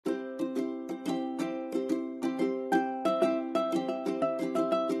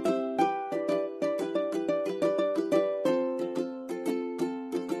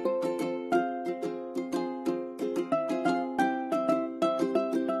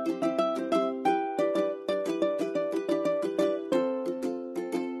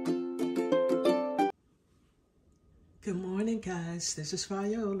Good morning, guys. This is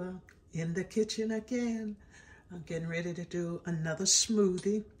Viola in the kitchen again. I'm getting ready to do another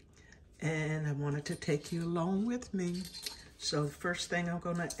smoothie, and I wanted to take you along with me. So the first thing I'm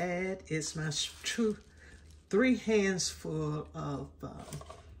going to add is my 3 handsful of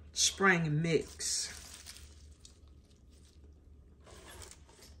spring mix.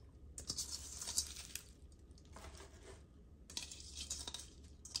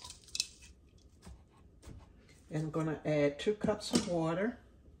 And I'm going to add 2 cups of water.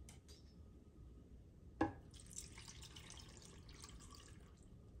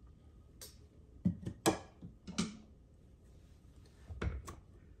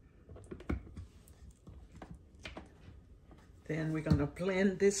 Then we're going to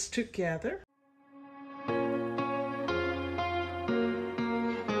blend this together.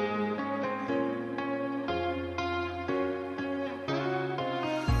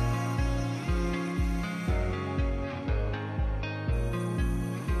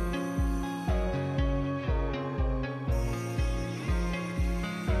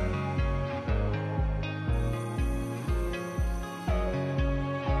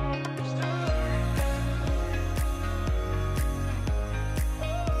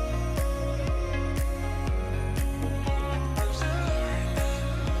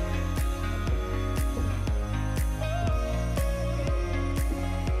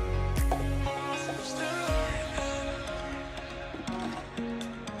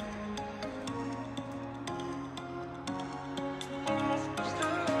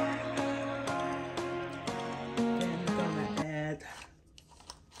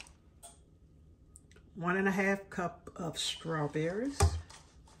 One and a half cup of strawberries.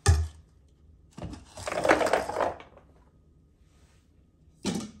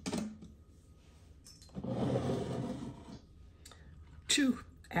 Two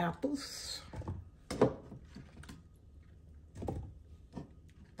apples.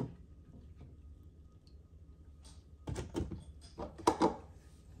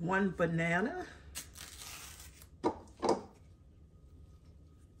 One banana.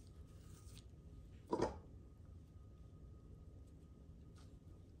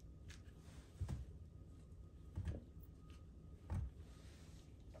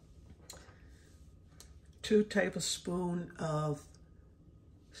 Two tablespoons of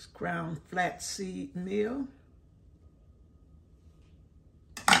ground flaxseed meal.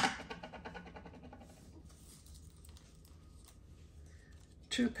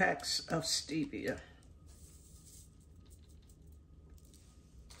 Two packs of stevia.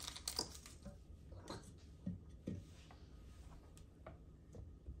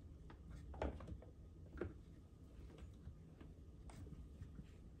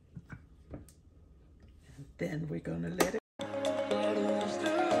 Then we're going to let it.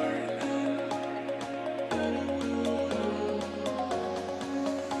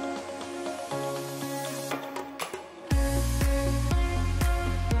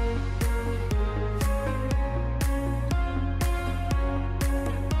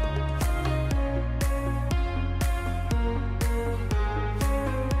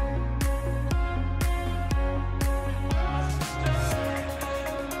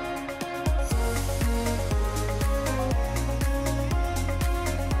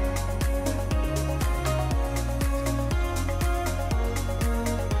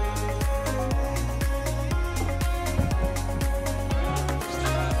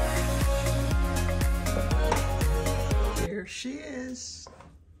 She is.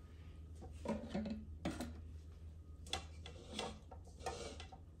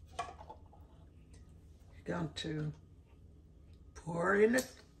 Going to pour in the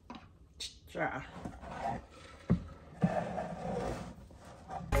jar.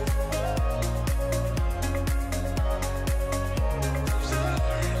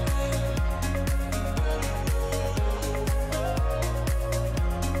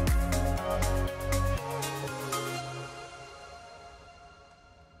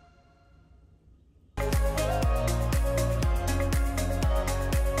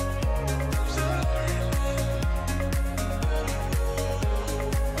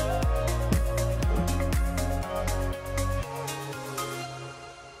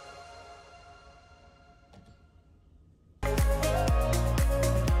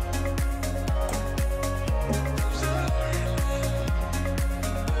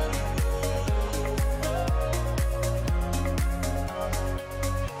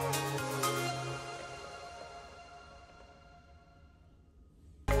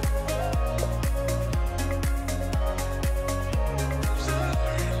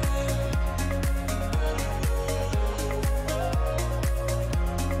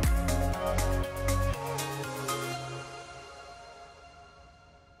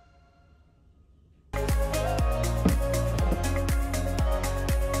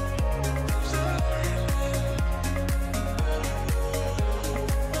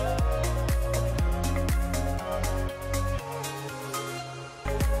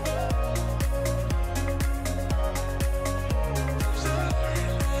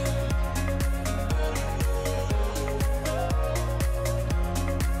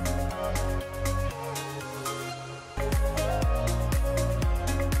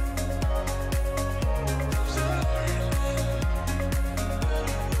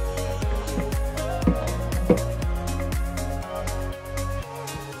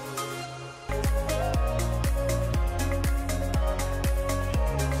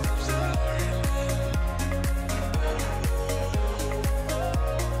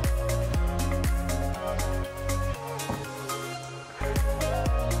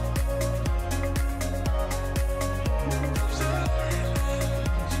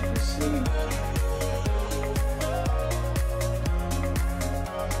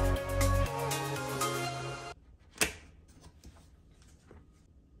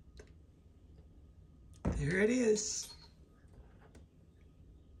 Here it is.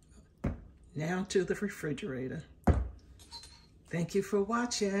 Now to the refrigerator. Thank you for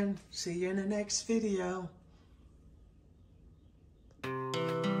watching. See you in the next video.